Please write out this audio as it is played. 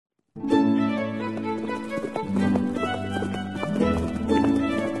You're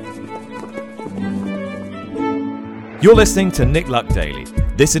listening to Nick Luck Daily.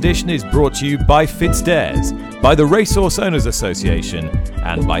 This edition is brought to you by FitzDares, by the Racehorse Owners Association,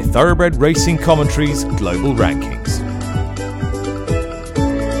 and by Thoroughbred Racing Commentary's Global Rankings.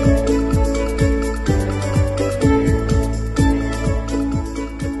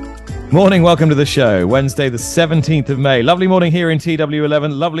 Morning, welcome to the show. Wednesday the 17th of May. Lovely morning here in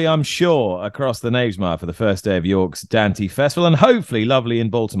TW11. Lovely, I'm sure, across the Knavesmire for the first day of York's Dante Festival, and hopefully lovely in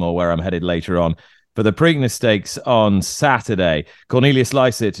Baltimore, where I'm headed later on for the Preakness Stakes on Saturday. Cornelius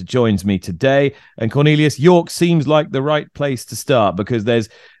Lysaght joins me today. And Cornelius, York seems like the right place to start because there's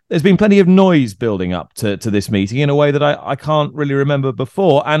been plenty of noise building up to this meeting in a way that I can't really remember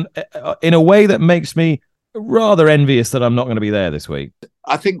before, and in a way that makes me rather envious that I'm not going to be there this week.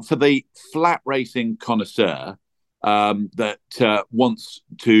 I think for the flat racing connoisseur that wants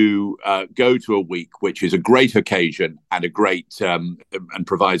to go to a week which is a great occasion and a great and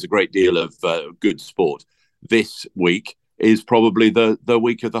provides a great deal of good sport, this week is probably the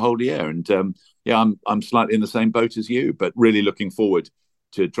week of the whole year. And I'm slightly in the same boat as you, but really looking forward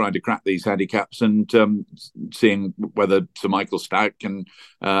to trying to crack these handicaps and seeing whether Sir Michael Stack can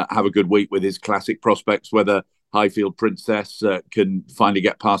have a good week with his classic prospects, whether Highfield Princess can finally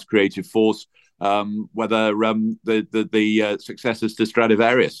get past Creative Force, whether the successors to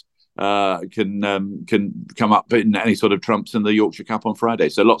Stradivarius can come up in any sort of trumps in the Yorkshire Cup on Friday.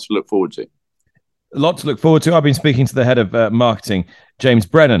 So lots to look forward to. A lot to look forward to. I've been speaking to the head of marketing, James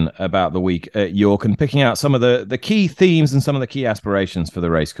Brennan, about the week at York and picking out some of the key themes and some of the key aspirations for the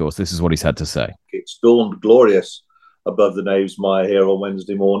racecourse. This is what he's had to say. It's dawned glorious above the Knavesmire here on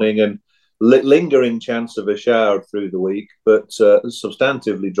Wednesday morning, and lingering chance of a shower through the week, but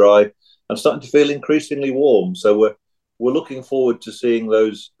substantively dry and starting to feel increasingly warm. So we're looking forward to seeing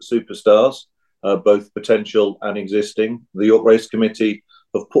those superstars, both potential and existing. The York Race Committee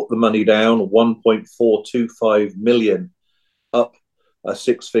have put the money down, 1.425 million, up a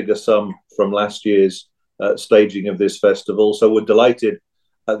six-figure sum from last year's staging of this festival. So we're delighted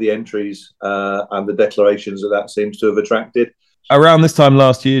at the entries and the declarations that seems to have attracted. Around this time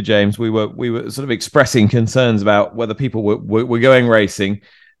last year, James, we were sort of expressing concerns about whether people were going racing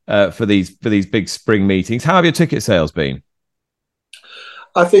for these big spring meetings. How have your ticket sales been?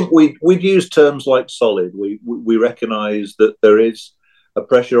 I think we'd use terms like solid. We recognise that there is a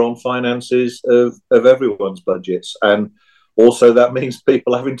pressure on finances of everyone's budgets, and also that means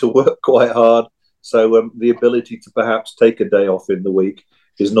people having to work quite hard. So the ability to perhaps take a day off in the week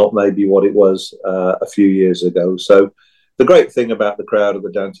is not maybe what it was a few years ago. So the great thing about the crowd at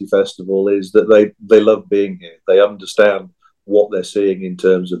the Dante Festival is that they love being here. They understand what they're seeing in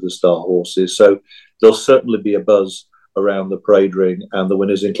terms of the star horses. So there'll certainly be a buzz around the parade ring and the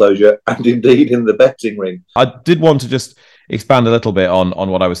winners' enclosure, and indeed in the betting ring. I did want to just expand a little bit on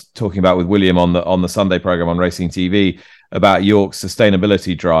what I was talking about with William on the Sunday programme on Racing TV about York's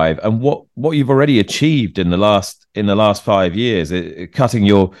sustainability drive and what you've already achieved in the last 5 years, cutting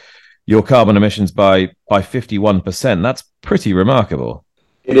your carbon emissions by 51%. That's pretty remarkable.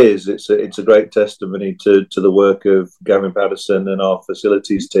 It is. It's a great testimony to the work of Gavin Patterson and our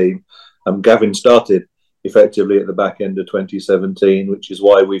facilities team. Gavin started effectively at the back end of 2017, which is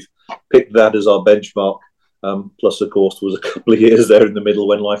why we've picked that as our benchmark. Plus, of course, there was a couple of years there in the middle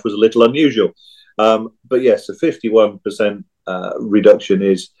when life was a little unusual. But yes, a 51% reduction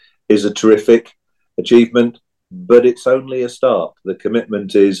is a terrific achievement, but it's only a start. The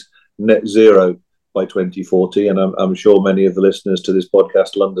commitment is net zero by 2040, and I'm sure many of the listeners to this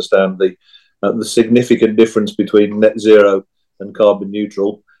podcast will understand the significant difference between net zero and carbon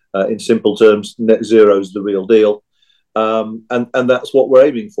neutral. In simple terms, net zero is the real deal, and that's what we're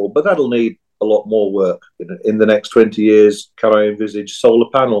aiming for. But that'll need a lot more work. In the next 20 years, can I envisage solar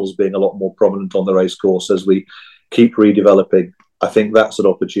panels being a lot more prominent on the racecourse as we keep redeveloping? I think that's an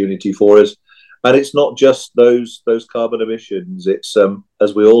opportunity for us. And it's not just those carbon emissions. It's,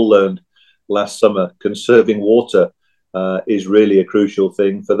 as we all learned last summer, conserving water is really a crucial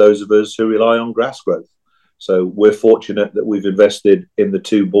thing for those of us who rely on grass growth. So we're fortunate that we've invested in the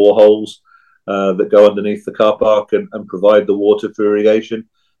 2 boreholes that go underneath the car park and provide the water for irrigation.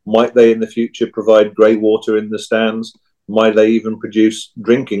 Might they in the future provide grey water in the stands? Might they even produce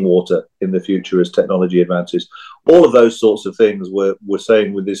drinking water in the future as technology advances? All of those sorts of things we're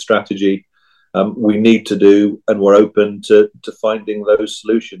saying with this strategy we need to do, and we're open to finding those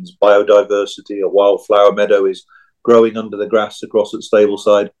solutions. Biodiversity, a wildflower meadow is growing under the grass across at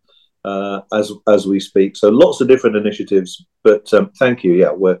Stableside as we speak. So lots of different initiatives, but thank you.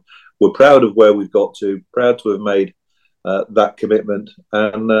 Yeah, we're proud of where we've got to, proud to have made that commitment,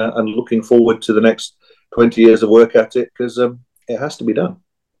 and looking forward to the next 20 years of work at it, because it has to be done.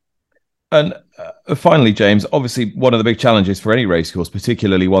 And finally, James, obviously one of the big challenges for any racecourse,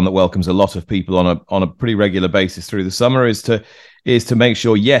 particularly one that welcomes a lot of people on a pretty regular basis through the summer, is to make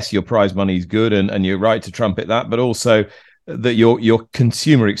sure, yes, your prize money is good and you're right to trumpet that, but also that your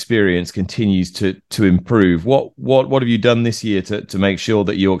consumer experience continues to improve. What have you done this year to make sure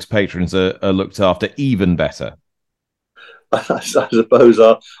that York's patrons are looked after even better? I suppose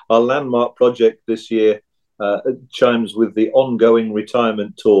our landmark project this year chimes with the ongoing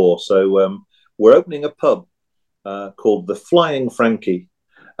retirement tour. So we're opening a pub called the Flying Frankie.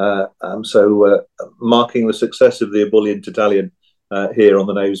 Marking the success of the ebullient Italian here on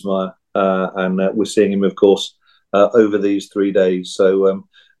the Knavesmire, and we're seeing him, of course, over these 3 days. So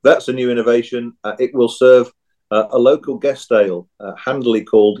that's a new innovation. It will serve a local guest ale, handily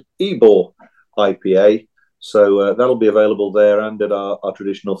called Ebor IPA. So that'll be available there and at our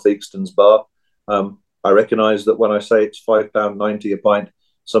traditional Theakston's bar. I recognise that when I say it's £5.90 a pint,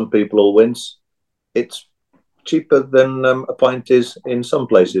 some people will wince. It's cheaper than a pint is in some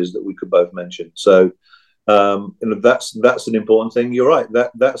places that we could both mention. So that's an important thing. You're right.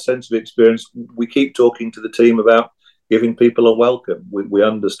 That sense of experience. We keep talking to the team about giving people a welcome. We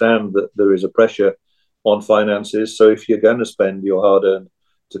understand that there is a pressure on finances. So if you're going to spend your hard-earned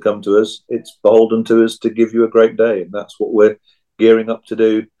to come to us, it's beholden to us to give you a great day, and that's what we're gearing up to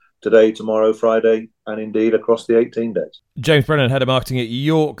do today, tomorrow, Friday, and indeed across the 18 days. James Brennan, Head of Marketing at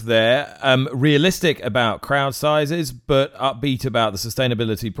York there. Realistic about crowd sizes, but upbeat about the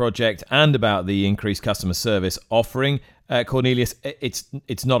sustainability project and about the increased customer service offering. Cornelius,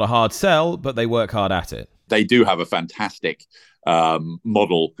 it's not a hard sell, but they work hard at it. They do have a fantastic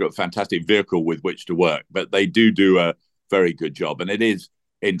model, a fantastic vehicle with which to work, but they do a very good job. And it is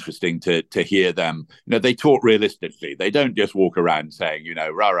interesting to hear them. They talk realistically. They don't just walk around saying,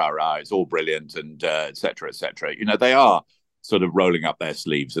 rah, rah, rah, it's all brilliant and et cetera, et cetera. They are sort of rolling up their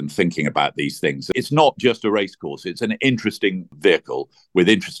sleeves and thinking about these things. It's not just a race course. It's an interesting vehicle with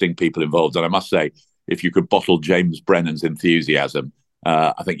interesting people involved. And I must say, if you could bottle James Brennan's enthusiasm,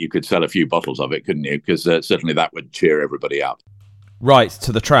 I think you could sell a few bottles of it, couldn't you? Because certainly that would cheer everybody up. Right,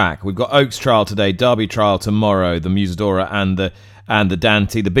 to the track. We've got Oaks Trial today, Derby Trial tomorrow, the Musadora and the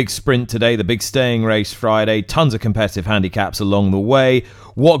Dante, the big sprint today, the big staying race Friday, tons of competitive handicaps along the way.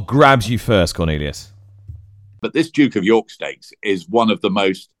 What grabs you first, Cornelius? But this Duke of York Stakes is one of the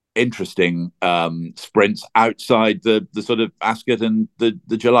most interesting sprints outside the sort of Ascot and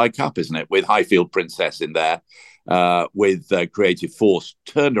the July Cup, isn't it? With Highfield Princess in there, with Creative Force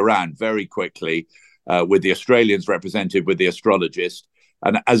turned around very quickly, with the Australians represented with the Astrologist,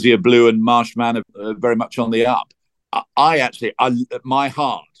 and Azure Blue and Marshman are very much on the up. My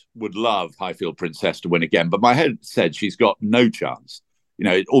heart would love Highfield Princess to win again, but my head said she's got no chance.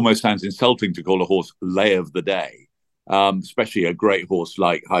 It almost sounds insulting to call a horse lay of the day, especially a great horse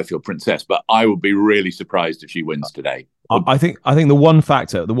like Highfield Princess. But I would be really surprised if she wins today. I think the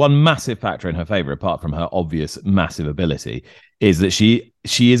one massive factor in her favour, apart from her obvious massive ability, is that she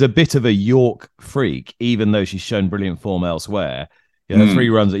is a bit of a York freak, even though she's shown brilliant form elsewhere. Her 3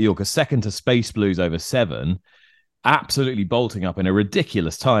 runs at York are second to Space Blues over 7. Absolutely bolting up in a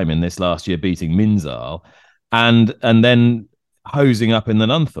ridiculous time in this last year, beating Minzal, and then hosing up in the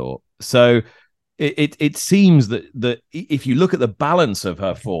Nunthorpe. So it seems that if you look at the balance of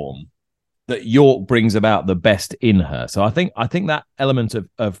her form, that York brings about the best in her. So I think that element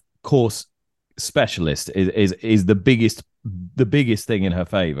of course specialist is the biggest thing in her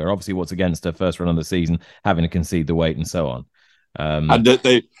favour. Obviously, what's against her first run of the season, having to concede the weight and so on. And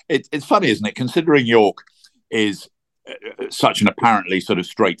it's funny, isn't it? Considering York is such an apparently sort of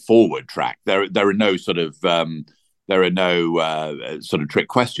straightforward track, there are no sort of trick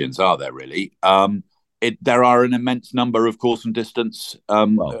questions, are there? Really, there are an immense number of course and distance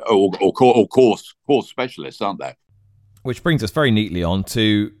or course specialists, aren't there? Which brings us very neatly on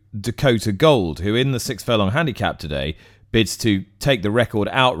to Dakota Gold, who in the 6 furlong handicap today bids to take the record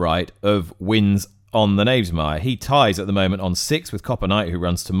outright of wins on the Knavesmire. He ties at the moment on 6 with Copper Knight, who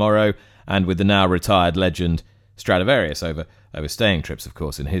runs tomorrow, and with the now retired legend Stradivarius over staying trips, of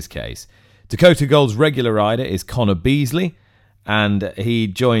course, in his case. Dakota Gold's regular rider is Connor Beasley, and he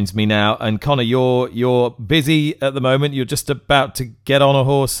joins me now. And Connor, you're busy at the moment. You're just about to get on a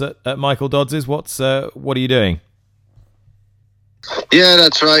horse at Michael Dodds's. What are you doing? Yeah,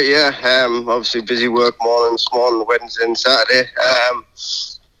 that's right. Yeah, obviously busy work mornings, Wednesday and Saturday.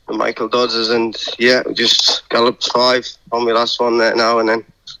 Michael Dodds's, and yeah, just galloped 5 on my last one there now, and then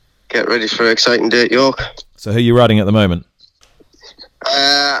get ready for an exciting day at York. So who are you riding at the moment?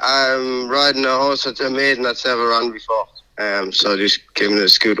 I'm riding a horse at a maiden that's never run before. So just giving it a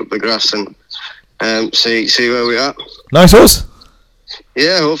scoot up the grass and see where we are. Nice horse.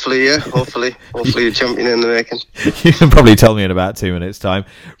 Yeah, hopefully a champion in the making. You can probably tell me in about 2 minutes' time.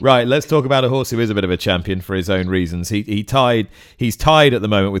 Right, let's talk about a horse who is a bit of a champion for his own reasons. He's tied at the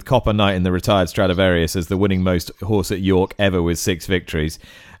moment with Copper Knight in the retired Stradivarius as the winning most horse at York ever with 6 victories.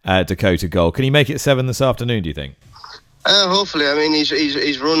 Dakota Gold. Can he make it 7 this afternoon, do you think? Hopefully. I mean,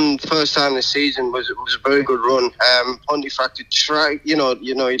 he's run first time this season was a very good run. Pontefract track, you know,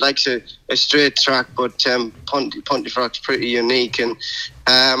 he likes a straight track, but Pontefract's pretty unique, and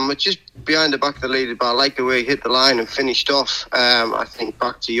just behind the back of the leader, but I like the way he hit the line and finished off. I think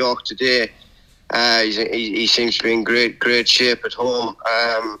back to York today, he seems to be in great shape at home.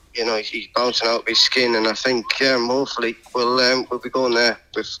 He's bouncing out of his skin, and I think hopefully we'll be going there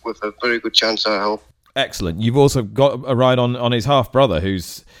with a very good chance, I hope. Excellent. You've also got a ride on his half brother,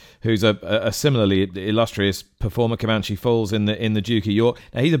 who's a similarly illustrious performer, Comanche Falls in the Duke of York.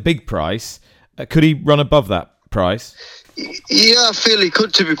 Now he's a big price. Could he run above that price? Yeah, I feel he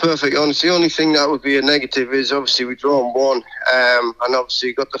could, to be perfectly honest. The only thing that would be a negative is obviously we've drawn 1, and obviously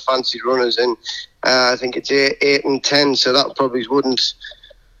you've got the fancy runners in. I think it's 8 and 10, so that probably wouldn't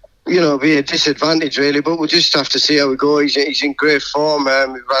be a disadvantage really, but we'll just have to see how we go. He's in great form. He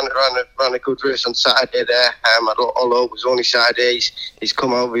ran a good race on Saturday there. Although it was only Saturday, he's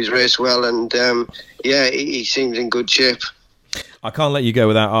come out of his race well, and he seems in good shape. I can't let you go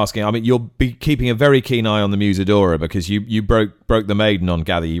without asking. I mean, you'll be keeping a very keen eye on the Musadora because you broke the maiden on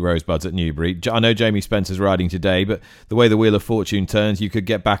Gather Ye Rosebuds at Newbury. I know Jamie Spencer's riding today, but the way the Wheel of Fortune turns, you could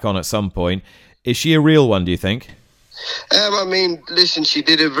get back on at some point. Is she a real one, do you think? I mean, listen, she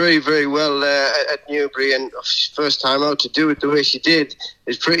did it very, very well at Newbury, and first time out to do it the way she did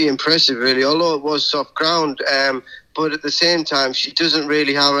is pretty impressive, really, although it was soft ground. But at the same time, she doesn't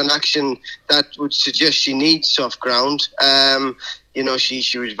really have an action that would suggest she needs soft ground.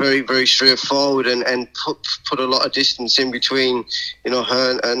 She was very, very straightforward and put a lot of distance in between,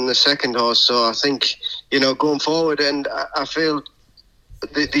 her and the second horse. So I think, going forward, and I feel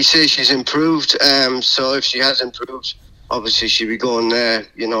they say she's improved. So if she has improved, obviously she'll be going there,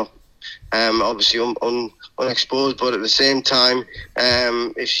 obviously unexposed. But at the same time,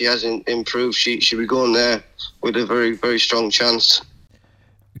 if she hasn't improved, she'll be going there with a very, very strong chance.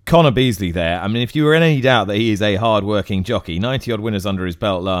 Connor Beasley there. I mean, if you were in any doubt that he is a hard-working jockey, 90-odd winners under his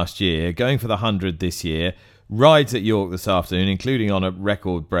belt last year, going for the 100 this year, rides at York this afternoon, including on a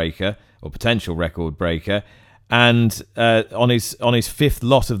record breaker, or potential record breaker, and on his 5th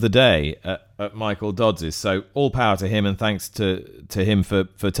lot of the day at Michael Dodds's. So all power to him, and thanks to him for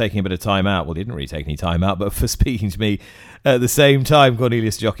taking a bit of time out. Well, he didn't really take any time out, but for speaking to me at the same time.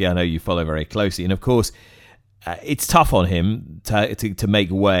 Cornelius Jockey, I know you follow very closely, and of course it's tough on him to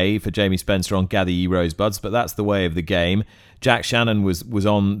make way for Jamie Spencer on Gather Ye Rosebuds, but that's the way of the game. Jack Shannon was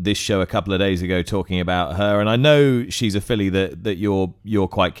on this show a couple of days ago talking about her, and I know she's a filly that you're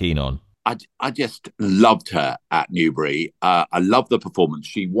quite keen on. I just loved her at Newbury. I love the performance.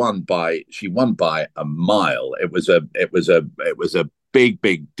 She won by a mile. It was a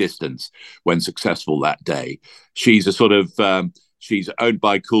big distance when successful that day. She's a sort of she's owned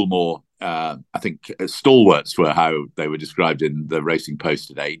by Coolmore. I think stalwarts were how they were described in the Racing Post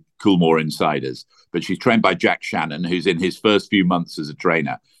today. Coolmore insiders, but she's trained by Jack Shannon, who's in his first few months as a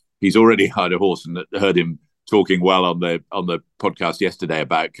trainer. He's already hired a horse, and heard him talking well on the podcast yesterday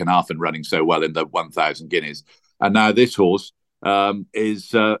about Carnarvon running so well in the 1,000 guineas, and now this horse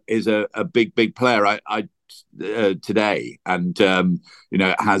is a big player today, and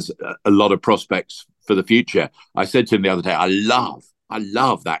has a lot of prospects for the future. I said to him the other day, I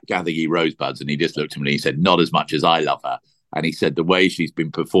love that Gather Ye Rosebuds, and he just looked at me and he said, not as much as I love her, and he said the way she's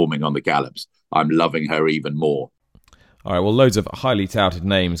been performing on the gallops, I'm loving her even more. All right, well, loads of highly touted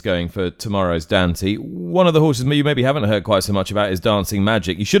names going for tomorrow's Dante. One of the horses you maybe haven't heard quite so much about is Dancing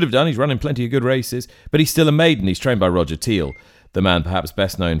Magic. You should have done. He's running plenty of good races, but he's still a maiden. He's trained by Roger Teal, the man perhaps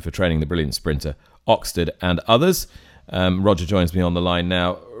best known for training the brilliant sprinter Oxted and others. Roger joins me on the line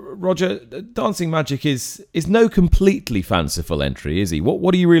now. Roger, Dancing Magic is no completely fanciful entry, is he?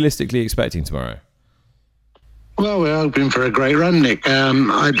 What are you realistically expecting tomorrow? Well, we're hoping for a great run, Nick. I'm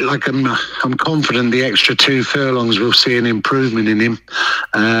confident the extra 2 furlongs will see an improvement in him.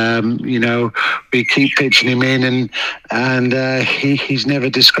 We keep pitching him in, and he's never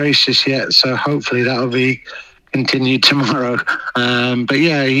disgraced us yet. So hopefully that'll be continued tomorrow. But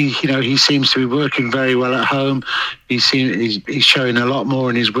yeah, he seems to be working very well at home. He's showing a lot more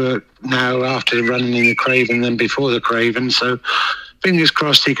in his work now after running in the Craven than before the Craven. So fingers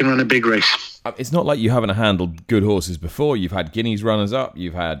crossed he can run a big race. It's not like you haven't handled good horses before. You've had Guineas runners-up,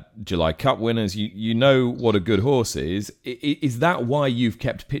 you've had July Cup winners. You know what a good horse is. Is that why you've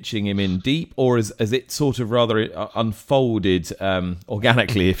kept pitching him in deep, or has it sort of rather unfolded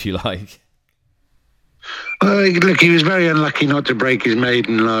organically, if you like? Look, he was very unlucky not to break his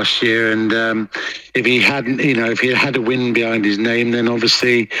maiden last year, and if he hadn't, if he had a win behind his name, then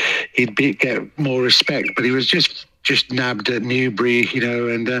obviously he'd get more respect. But he was just nabbed at Newbury,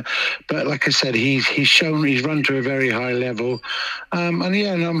 but like I said, he's run to a very high level,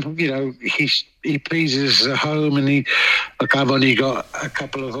 he pleases us at home, and I've only got a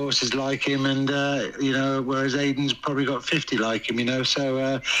couple of horses like him, and whereas Aiden's probably got 50 like him,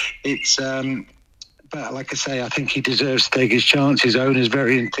 so it's. But like I say, I think he deserves to take his chance. His owner's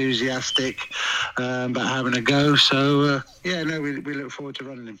very enthusiastic about having a go. So, we look forward to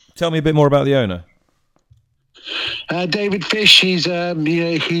running him. Tell me a bit more about the owner. David Fish, he's had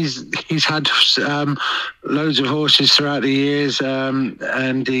loads of horses throughout the years,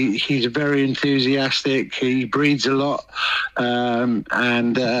 and he's very enthusiastic. He breeds a lot, and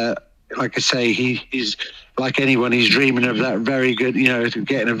like I say, he's like anyone. He's dreaming of that very good,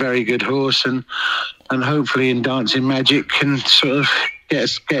 getting a very good horse, and hopefully in Dancing Magic can sort of get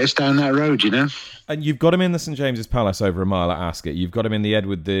us down that road, And you've got him in the St James's Palace over a mile at Ascot. You've got him in the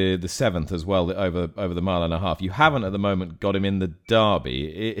Edward the 7th as well, over the mile and a half. You haven't at the moment got him in the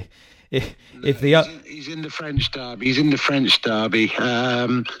Derby. He's in the French Derby. He's in the French Derby.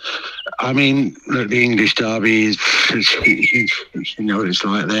 Look, the English Derby is, you know what it's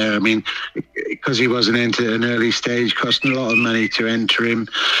like there. Because he wasn't entered at an early stage, costing a lot of money to enter him.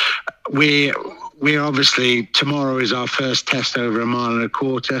 We're obviously, tomorrow is our first test over a mile and a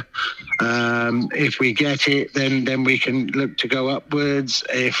quarter. If we get it, then we can look to go upwards.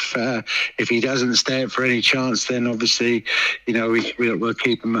 If he doesn't stay up for any chance, then obviously, we'll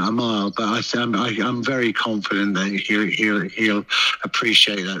keep him at a mile. But I'm very confident that he'll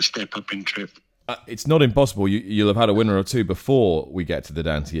appreciate that step up in trip. It's not impossible. You'll have had a winner or two before we get to the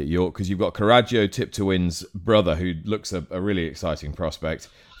Dante at York, because you've got Coraggio Tip to Win's brother, who looks a really exciting prospect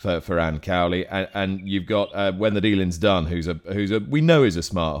for Anne Cowley, and you've got When the Dealing's Done, who's we know is a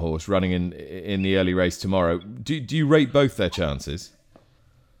smart horse, running in the early race tomorrow. Do you rate both their chances?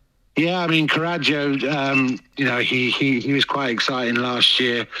 Yeah, Coraggio, he was quite exciting last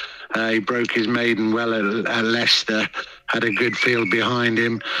year. He broke his maiden well at Leicester, had a good field behind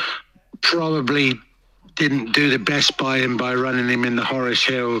him. Probably didn't do the best by him by running him in the Horace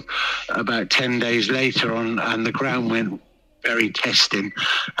Hill about 10 days later on, and the ground went very testing.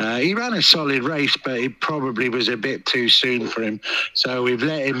 He ran a solid race, but it probably was a bit too soon for him. So we've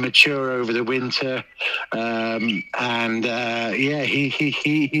let him mature over the winter,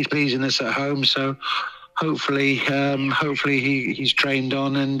 he's pleasing us at home. So hopefully he's trained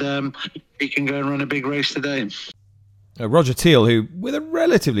on, and he can go and run a big race today. Roger Teal, who with a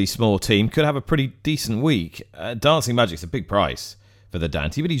relatively small team could have a pretty decent week. Dancing Magic's a big price for the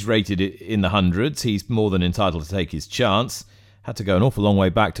Dante, but he's rated in the hundreds. He's more than entitled to take his chance. Had to go an awful long way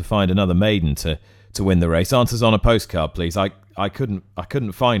back to find another maiden to win the race. Answers on a postcard, please. I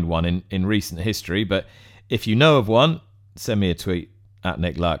couldn't find one in recent history, but if you know of one, send me a tweet at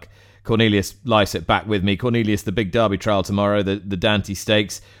Nick Luck. Cornelius Lysaght back with me. Cornelius, the big Derby trial tomorrow, the Dante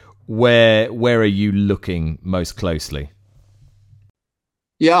Stakes. Where are you looking most closely?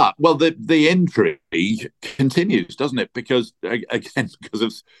 Yeah, well, the intrigue continues, doesn't it? Because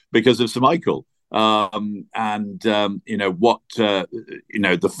of Sir Michael, the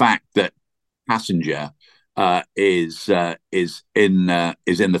fact that Passenger is in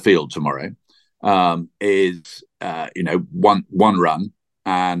the field tomorrow, is one run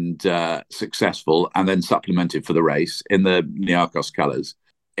and successful, and then supplemented for the race in the Niarchos colours.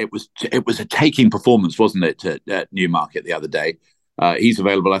 It was a taking performance, wasn't it, at Newmarket the other day? He's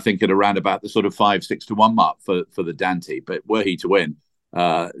available, I think, at around about the sort of 5-6 to 1 mark for the Dante. But were he to win,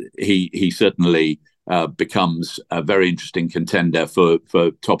 he certainly becomes a very interesting contender for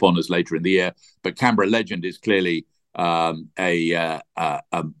top honours later in the year. But Canberra Legend is clearly a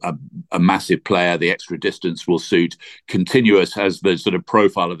massive player. The extra distance will suit. Continuous has the sort of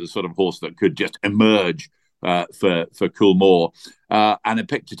profile of the sort of horse that could just emerge for Coolmore, and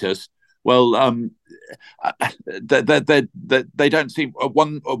Epictetus. Well, they don't seem.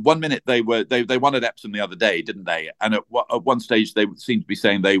 One minute they won at Epsom the other day, didn't they? And at one stage they seemed to be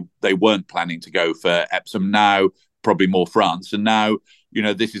saying they weren't planning to go for Epsom. Now probably more France, and now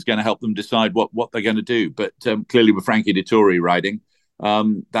this is going to help them decide what they're going to do. But clearly with Frankie Dettori riding,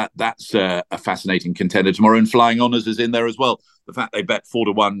 that's a fascinating contender tomorrow. And Flying Honours is in there as well. The fact they bet 4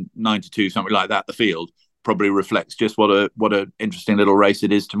 to 1, 9 to 2, something like that, the field. probably reflects just what an interesting little race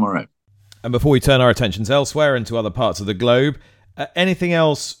it is tomorrow. And before we turn our attentions elsewhere into other parts of the globe, anything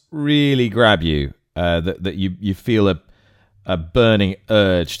else really grab you that you feel a burning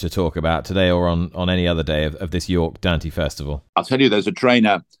urge to talk about today or on any other day of this York Dante Festival? I'll tell you, there's a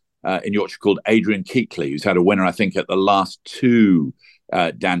trainer in Yorkshire called Adrian Keatley, who's had a winner, I think, at the last two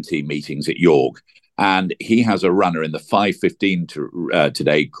Dante meetings at York. And he has a runner in the 5:15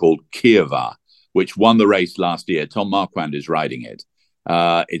 today called Kievar, which won the race last year. Tom Marquand is riding it.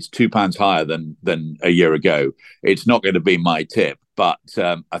 It's £2 higher than a year ago. It's not going to be my tip, but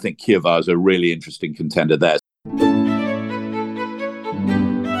I think Kievar is a really interesting contender there.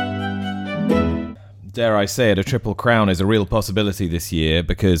 Dare I say it, a Triple Crown is a real possibility this year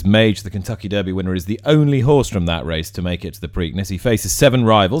because Mage, the Kentucky Derby winner, is the only horse from that race to make it to the Preakness. He faces 7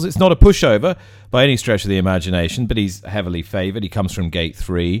 rivals. It's not a pushover by any stretch of the imagination, but he's heavily favoured. He comes from Gate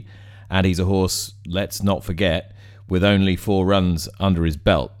 3, and he's a horse, let's not forget, with only 4 runs under his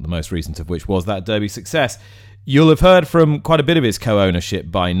belt, the most recent of which was that Derby success. You'll have heard from quite a bit of his co-ownership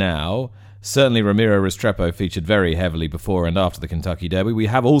by now. Certainly Ramiro Restrepo featured very heavily before and after the Kentucky Derby. We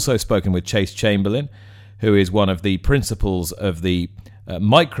have also spoken with Chase Chamberlin, who is one of the principals of the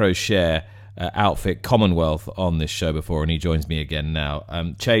micro-share outfit Commonwealth on this show before, and he joins me again now.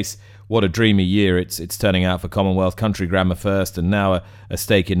 Chase, what a dreamy year it's turning out for Commonwealth. Country Grammar first, and now a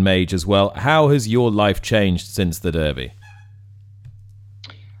stake in Mage as well. How has your life changed since the Derby?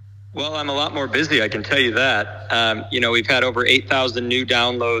 Well, I'm a lot more busy, I can tell you that. We've had over 8,000 new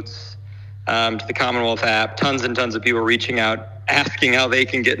downloads to the Commonwealth app, tons and tons of people reaching out, asking how they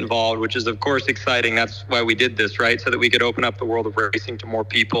can get involved, which is, of course, exciting. That's why we did this, right? So that we could open up the world of racing to more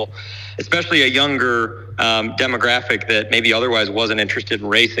people, especially a younger demographic that maybe otherwise wasn't interested in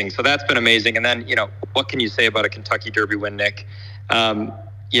racing. So that's been amazing. And then, what can you say about a Kentucky Derby win, Nick?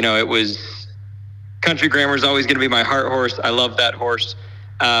 It was Country Grammar is always going to be my heart horse. I love that horse.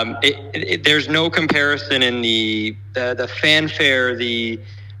 There's no comparison in the fanfare, the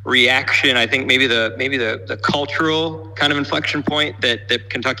reaction. I think maybe the cultural kind of inflection point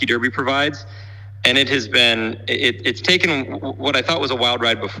that Kentucky Derby provides, and it has been it's taken what I thought was a wild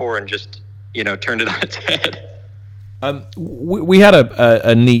ride before and just turned it on its head. We had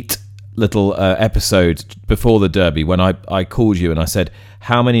a neat little episode before the Derby when I called you and I said,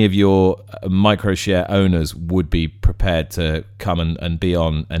 how many of your microshare owners would be prepared to come and be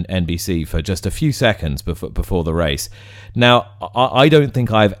on an NBC for just a few seconds before the race? Now, I don't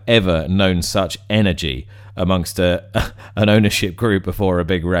think I've ever known such energy amongst an ownership group before a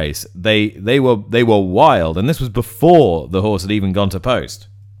big race. They were wild, and this was before the horse had even gone to post.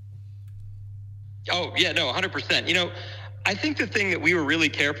 Oh, yeah, no, 100%. I think the thing that we were really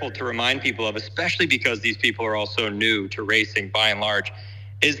careful to remind people of, especially because these people are all so new to racing by and large,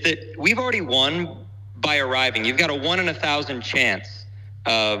 is that we've already won by arriving. You've got a 1 in 1,000 chance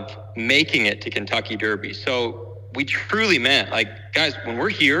of making it to Kentucky Derby. So we truly meant, guys, when we're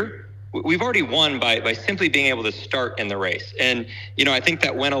here, we've already won by simply being able to start in the race. And, I think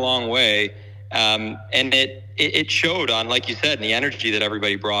that went a long way. And it showed on, like you said, in the energy that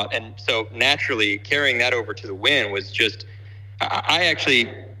everybody brought. And so naturally carrying that over to the win was just, I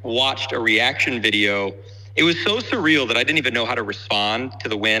actually watched a reaction video. It was so surreal that I didn't even know how to respond to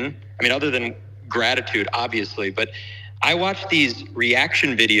the win. I mean, other than gratitude, obviously, but I watched these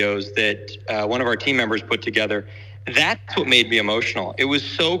reaction videos that one of our team members put together. That's what made me emotional. It was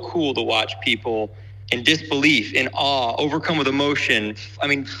so cool to watch people in disbelief, in awe, overcome with emotion. I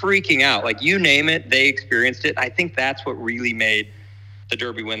mean, freaking out. Like, you name it, they experienced it. I think that's what really made the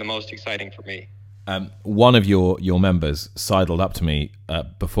Derby win the most exciting for me. One of your members sidled up to me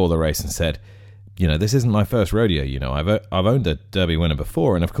before the race and said, this isn't my first rodeo. I've owned a Derby winner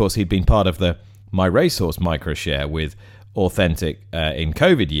before. And of course, he'd been part of the My Racehorse microshare with Authentic in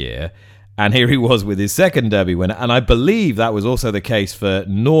COVID year. And here he was with his second Derby winner. And I believe that was also the case for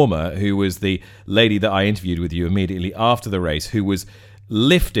Norma, who was the lady that I interviewed with you immediately after the race, who was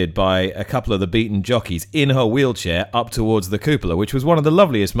lifted by a couple of the beaten jockeys in her wheelchair up towards the cupola, which was one of the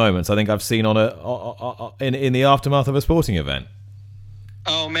loveliest moments I think I've seen on in the aftermath of a sporting event.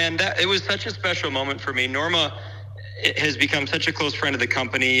 Oh man, it was such a special moment for me. Norma has become such a close friend of the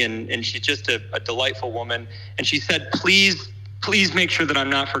company, and she's just a delightful woman. And she said, please make sure that I'm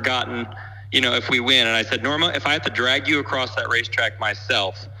not forgotten, if we win. And I said, Norma, if I have to drag you across that racetrack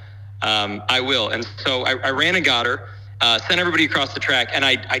myself, I will. And so I ran and got her, sent everybody across the track, and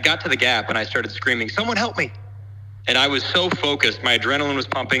I got to the gap and I started screaming, someone help me. And I was so focused, my adrenaline was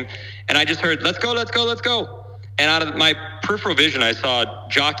pumping, and I just heard, let's go, let's go, let's go. And out of my peripheral vision, I saw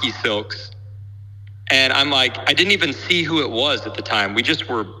Jockey Silks. And I'm like, I didn't even see who it was at the time. We just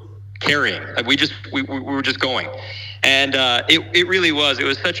were carrying. Like we were just going. And it really was. It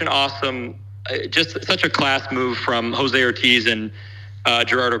was such an awesome, just such a class move from Jose Ortiz and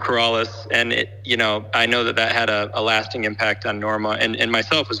Gerardo Corrales. And, I know that had a lasting impact on Norma and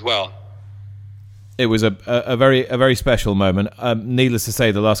myself as well. It was a very special moment. Needless to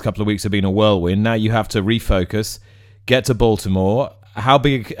say, the last couple of weeks have been a whirlwind. Now you have to refocus, get to Baltimore. How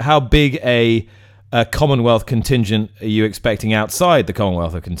big a Commonwealth contingent are you expecting outside the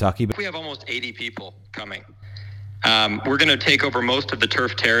Commonwealth of Kentucky? We have almost 80 people coming. We're going to take over most of the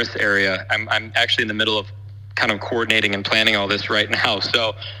turf terrace area. I'm actually in the middle of kind of coordinating and planning all this right now.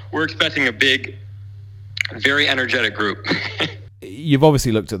 So we're expecting a big, very energetic group. You've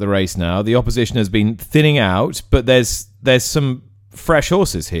obviously looked at the race now. The opposition has been thinning out, but there's some fresh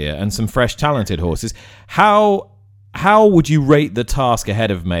horses here and some fresh talented horses. How would you rate the task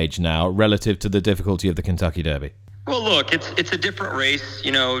ahead of Mage now relative to the difficulty of the Kentucky Derby? Well, look, it's a different race,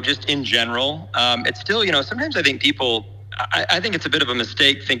 just in general. It's still, sometimes I think people, I think it's a bit of a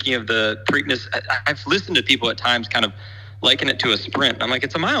mistake thinking of the Preakness. I've listened to people at times kind of liken it to a sprint. I'm like,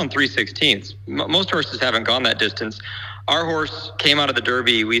 it's a mile and 3/16. Most horses haven't gone that distance. Our horse came out of the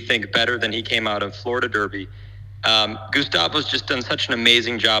Derby, we think, better than he came out of Florida Derby. Gustavo's just done such an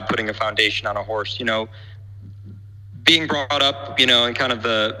amazing job putting a foundation on a horse, being brought up, in kind of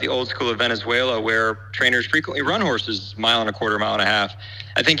the old school of Venezuela where trainers frequently run horses mile and a quarter, mile and a half.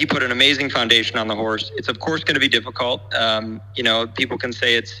 I think he put an amazing foundation on the horse. It's of course going to be difficult. People can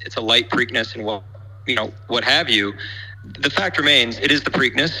say it's a light Preakness and what have you. The fact remains, it is the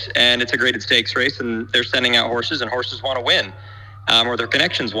Preakness, and it's a graded stakes race, and they're sending out horses, and horses want to win, or their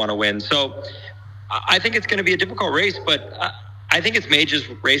connections want to win. So I think it's going to be a difficult race, but I think it's Mage's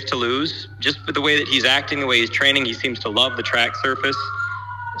race to lose, just with the way that he's acting, the way he's training. He seems to love the track surface.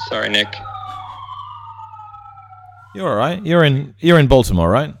 Sorry, Nick. You're all right. You're in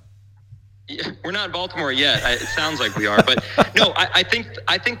Baltimore, right? We're not in Baltimore yet. It sounds like we are, but no. I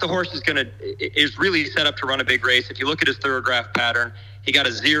think the horse is really set up to run a big race. If you look at his thoroughgraph pattern, he got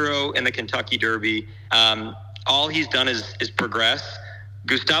a 0 in the Kentucky Derby. All he's done is progress.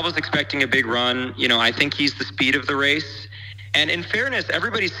 Gustavo's expecting a big run. I think he's the speed of the race. And in fairness,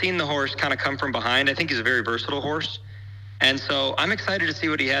 everybody's seen the horse kind of come from behind. I think he's a very versatile horse, and so I'm excited to see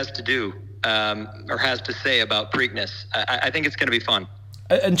what he has to do or has to say about Preakness. I think it's going to be fun.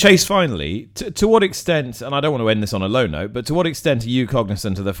 And Chase, finally, to what extent, and I don't want to end this on a low note, but to what extent are you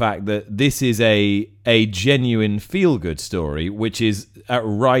cognizant of the fact that this is a genuine feel-good story, which is at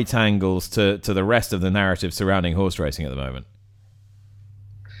right angles to the rest of the narrative surrounding horse racing at the moment?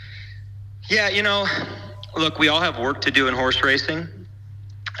 Yeah, look, we all have work to do in horse racing.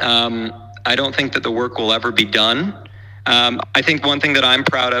 I don't think that the work will ever be done. I think one thing that I'm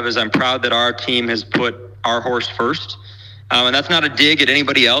proud of is I'm proud that our team has put our horse first. And that's not a dig at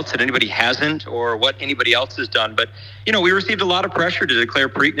anybody else, that anybody hasn't, or what anybody else has done. But, we received a lot of pressure to declare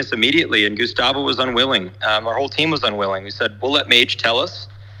Preakness immediately, and Gustavo was unwilling. Our whole team was unwilling. We said, we'll let Mage tell us.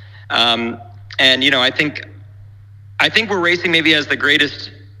 And, I think we're racing maybe as the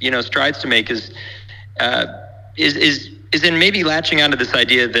greatest, strides to make is in maybe latching onto this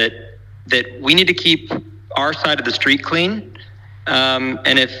idea that we need to keep our side of the street clean.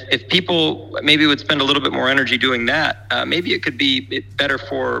 And if people maybe would spend a little bit more energy doing that, maybe it could be better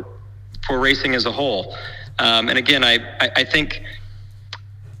for racing as a whole. And again, I think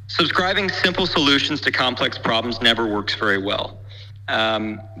subscribing simple solutions to complex problems never works very well.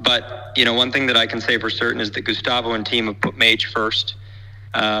 But one thing that I can say for certain is that Gustavo and team have put Mage first.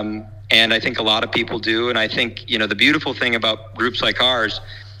 And I think a lot of people do. And I think, the beautiful thing about groups like ours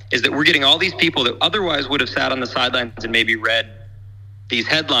is that we're getting all these people that otherwise would have sat on the sidelines and maybe read these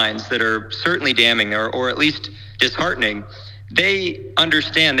headlines that are certainly damning or at least disheartening. They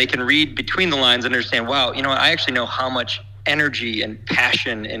understand, they can read between the lines and understand, wow, I actually know how much energy and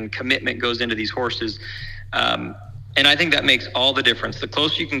passion and commitment goes into these horses. And I think that makes all the difference. The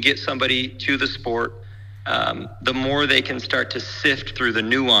closer you can get somebody to the sport, the more they can start to sift through the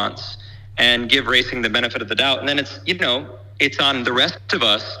nuance and give racing the benefit of the doubt. And then it's on the rest of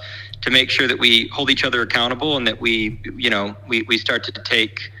us to make sure that we hold each other accountable and that we start to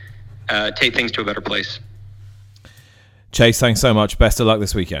take things to a better place. Chase, thanks so much. Best of luck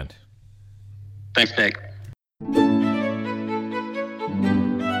this weekend. Thanks, Nick.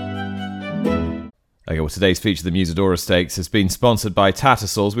 Okay, well, today's feature, the Musadora Stakes, has been sponsored by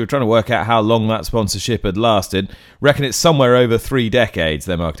Tattersalls. We were trying to work out how long that sponsorship had lasted. Reckon it's somewhere over 3 decades.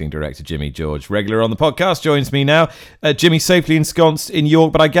 Their marketing director, Jimmy George, regular on the podcast, joins me now. Jimmy, safely ensconced in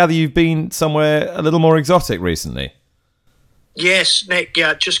York, but I gather you've been somewhere a little more exotic recently. Yes, Nick,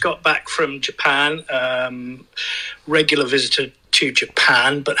 just got back from Japan. Regular visitor to to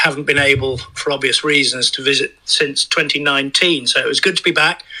Japan, but haven't been able, for obvious reasons, to visit since 2019. So it was good to be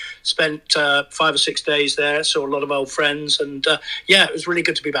back. Spent 5 or 6 days there, saw a lot of old friends, and it was really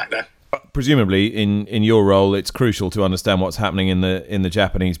good to be back there. Presumably, in your role, it's crucial to understand what's happening in the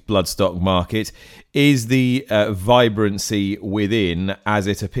Japanese bloodstock market. Is the vibrancy within as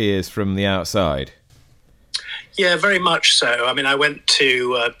it appears from the outside? Yeah, very much so. I mean, I went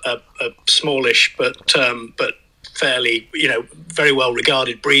to a smallish but fairly, very well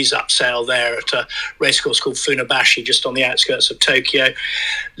regarded breeze up sale there at a racecourse called Funabashi, just on the outskirts of Tokyo.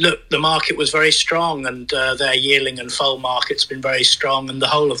 Look, the market was very strong, and their yearling and foal market's been very strong, and the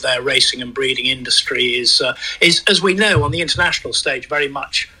whole of their racing and breeding industry is, as we know, on the international stage, very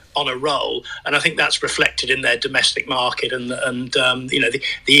much on a roll, and I think that's reflected in their domestic market and the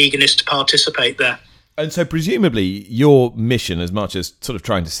eagerness to participate there. And so presumably your mission, as much as sort of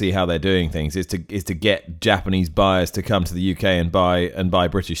trying to see how they're doing things, is to get Japanese buyers to come to the UK and buy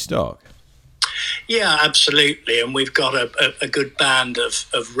British stock. Yeah, absolutely. And we've got a good band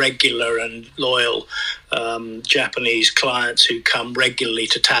of regular and loyal Japanese clients who come regularly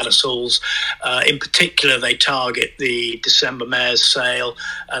to Tattersalls. In particular, they target the December mares sale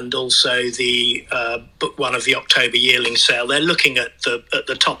and also the book one of the October yearling sale. They're looking at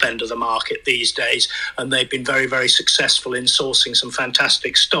the top end of the market these days, and they've been very, very successful in sourcing some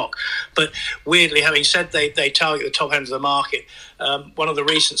fantastic stock. But weirdly, having said they target the top end of the market, one of the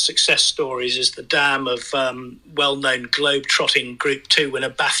recent success stories is the dam of well-known globe-trotting Group 2 winner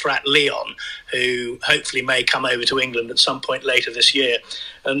Bathrat Leon, who hopefully may come over to England at some point later this year.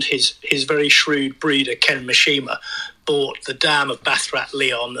 And his very shrewd breeder, Ken Mishima, bought the dam of Bathrat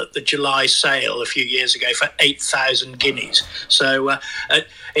Leon at the July sale a few years ago for 8,000 guineas. So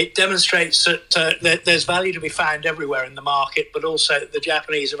it demonstrates that there's value to be found everywhere in the market, but also the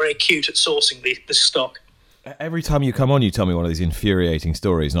Japanese are very cute at sourcing this stock. Every time you come on, you tell me one of these infuriating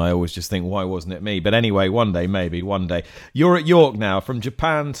stories, and I always just think, why wasn't it me? But anyway, one day. You're at York now, from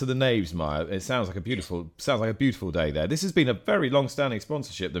Japan to the Knavesmire. It sounds like a beautiful day there. This has been a very long-standing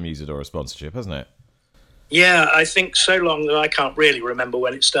sponsorship, the Musadora sponsorship, hasn't it? Yeah, I think so long that I can't really remember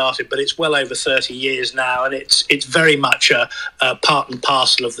when it started, but it's well over 30 years now, and it's very much a part and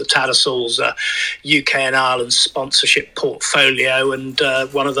parcel of the Tattersalls UK and Ireland sponsorship portfolio, and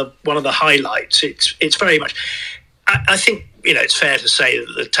one of the highlights. It's very much. I think it's fair to say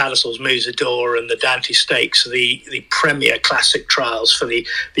that the Tattersalls Musadora and the Dante Stakes are the premier classic trials for the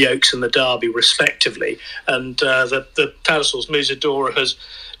Oaks and the Derby, respectively, and the Tattersalls Musadora has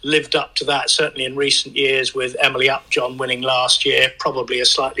lived up to that, certainly in recent years, with Emily Upjohn winning last year, probably a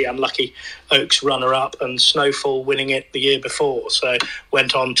slightly unlucky Oaks runner-up, and Snowfall winning it the year before. So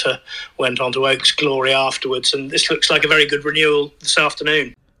went on to Oaks glory afterwards, and this looks like a very good renewal this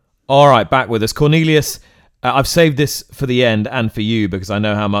afternoon. All right, back with us, Cornelius. I've saved this for the end and for you because I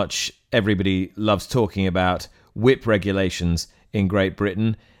know how much everybody loves talking about whip regulations in Great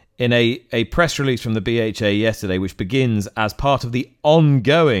Britain. In a press release from the BHA yesterday, which begins as part of the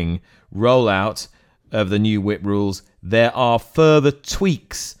ongoing rollout of the new whip rules, there are further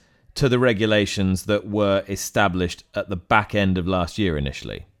tweaks to the regulations that were established at the back end of last year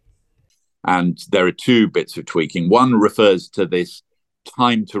initially. And there are two bits of tweaking. One refers to this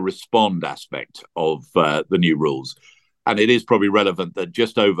time to respond aspect of the new rules. And it is probably relevant that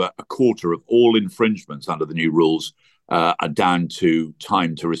just over a quarter of all infringements under the new rules are down to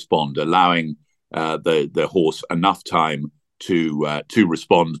time to respond, allowing the horse enough time to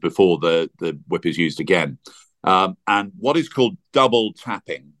respond before the whip is used again. And what is called double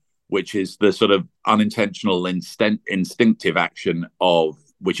tapping, which is the sort of unintentional instinctive action of,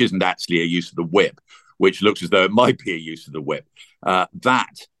 which isn't actually a use of the whip, which looks as though it might be a use of the whip.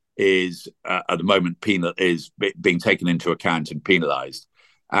 That is at the moment is being taken into account and penalised.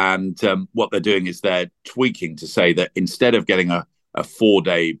 And what they're doing is they're tweaking to say that instead of getting a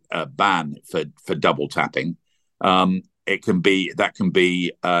 4-day ban for double tapping, that can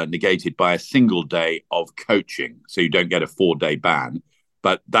be negated by a single day of coaching. So you don't get a 4-day ban,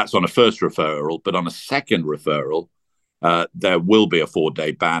 but that's on a first referral. But on a second referral, there will be a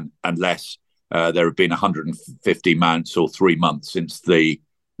 4-day ban unless there have been 150 mounts or 3 months since the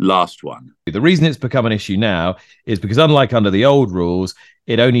last one. The reason it's become an issue now is because, unlike under the old rules,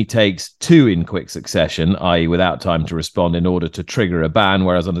 it only takes 2 in quick succession, i.e. without time to respond, in order to trigger a ban,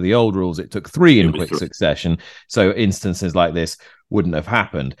 whereas under the old rules, it took 3 in quick succession. So instances like this wouldn't have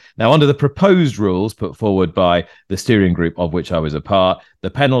happened. Now, under the proposed rules put forward by the steering group of which I was a part,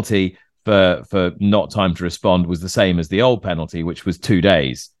 the penalty for not time to respond was the same as the old penalty, which was 2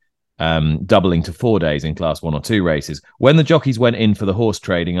 days. Doubling to 4 days in Class 1 or 2 races. When the jockeys went in for the horse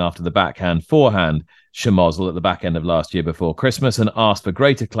trading after the backhand forehand Schmozzle at the back end of last year before Christmas and asked for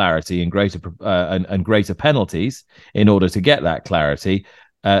greater clarity and greater penalties in order to get that clarity.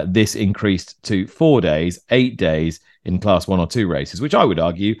 This increased to 4 days, 8 days in Class 1 or 2 races, which I would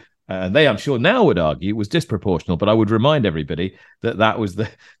argue, they I'm sure now would argue, was disproportional. But I would remind everybody that was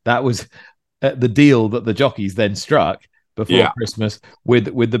the deal that the jockeys then struck before Christmas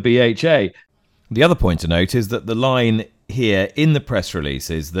with the BHA. The other point to note is that the line here in the press release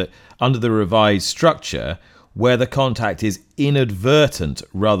is that under the revised structure, where the contact is inadvertent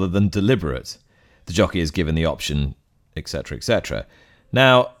rather than deliberate, the jockey is given the option, etc., etc.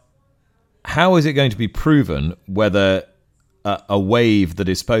 Now, how is it going to be proven whether a wave that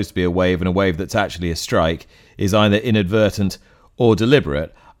is supposed to be a wave and a wave that's actually a strike is either inadvertent or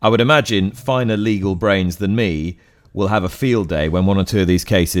deliberate? I would imagine finer legal brains than me will have a field day when one or two of these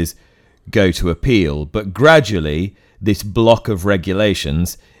cases go to appeal. But gradually, this block of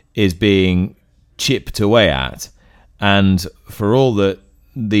regulations is being chipped away at. And for all that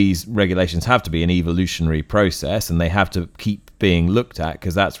these regulations have to be an evolutionary process and they have to keep being looked at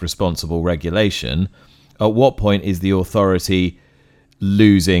because that's responsible regulation, at what point is the authority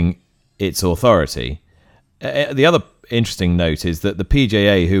losing its authority? The other interesting note is that the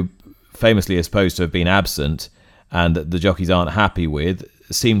PJA, who famously are supposed to have been absent and that the jockeys aren't happy with,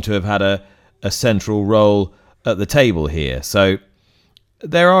 seem to have had a central role at the table here. So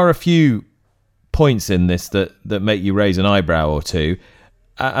there are a few points in this that make you raise an eyebrow or two.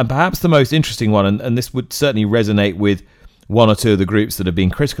 And perhaps the most interesting one, and this would certainly resonate with one or two of the groups that have been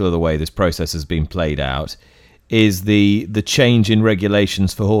critical of the way this process has been played out, is the change in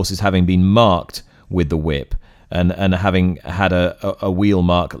regulations for horses having been marked with the whip and having had a wheel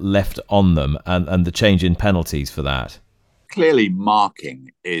mark left on them, and the change in penalties for that. Clearly,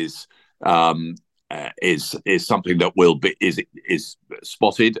 marking is something that will be is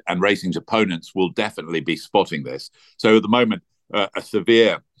spotted, and racing's opponents will definitely be spotting this. So at the moment, a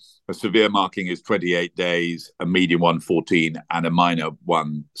severe marking is 28 days, a medium one 14, and a minor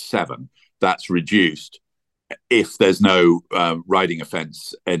one 7. That's reduced if there's no riding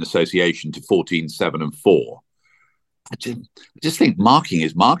offence in association to 14, 7, and 4. I just think marking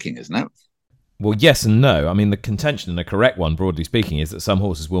is marking, isn't it? Well, yes and no. I mean, the contention, and the correct one, broadly speaking, is that some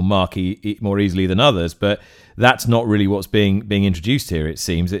horses will mark more easily than others, but that's not really what's being introduced here, it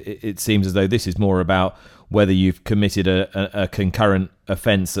seems. It seems as though this is more about whether you've committed a concurrent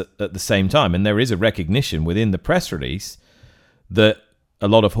offence at the same time. And there is a recognition within the press release that a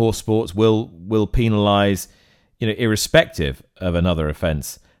lot of horse sports will penalise, irrespective of another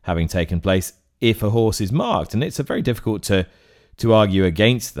offence having taken place if a horse is marked. And it's very difficult to argue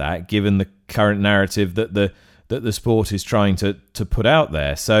against that, given the current narrative that the sport is trying to put out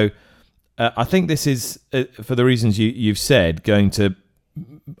there. So I think this is, for the reasons you've said, going to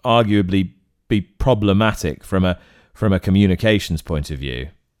arguably be problematic from a communications point of view.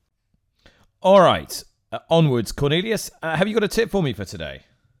 All right, onwards, Cornelius. Have you got a tip for me for today?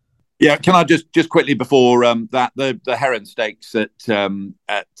 Yeah, can I just quickly before that the Heron Stakes at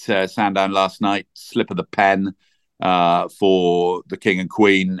Sandown last night, slip of the pen for the King and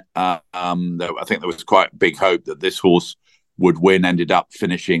Queen. I think there was quite big hope that this horse would win. Ended up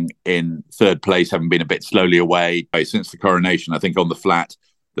finishing in third place, having been a bit slowly away since the coronation. I think on the flat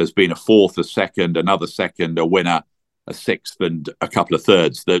there's been a fourth, a second, another second, a winner, a sixth, and a couple of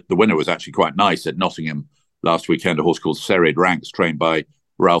thirds. The winner was actually quite nice at Nottingham last weekend. A horse called Serried Ranks, trained by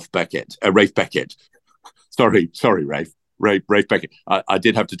Rafe Beckett. Sorry, Rafe Beckett. I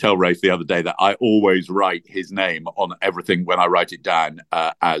did have to tell Rafe the other day that I always write his name on everything when I write it down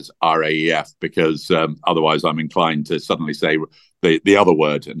as RAEF, because otherwise I'm inclined to suddenly say the other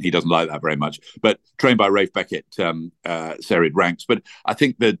word, and he doesn't like that very much. But trained by Rafe Beckett, Serried Ranks. But I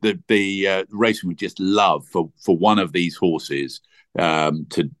think that the racing would just love for one of these horses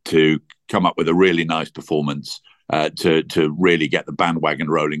to come up with a really nice performance, to really get the bandwagon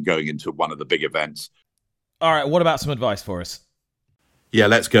rolling going into one of the big events. All right, what about some advice for us? Yeah,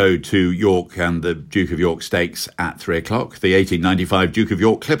 let's go to York and the Duke of York Stakes at 3 o'clock. The 1895 Duke of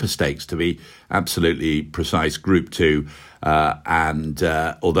York Clipper Stakes, to be absolutely precise, Group 2. And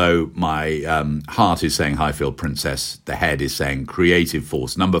although my heart is saying Highfield Princess, the head is saying Creative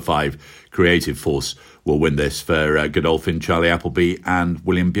Force. Number 5, Creative Force, will win this for Godolphin, Charlie Appleby and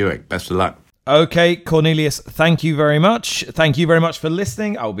William Buick. Best of luck. Okay, Cornelius, thank you very much. Thank you very much for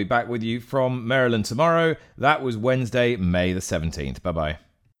listening. I'll be back with you from Maryland tomorrow. That was Wednesday, May the 17th. Bye-bye.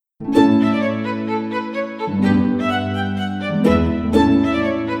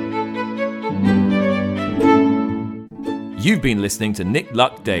 You've been listening to Nick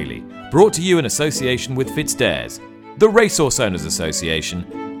Luck Daily, brought to you in association with FitzDares, the Racehorse Owners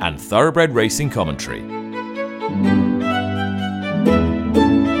Association, and thoroughbred racing commentary.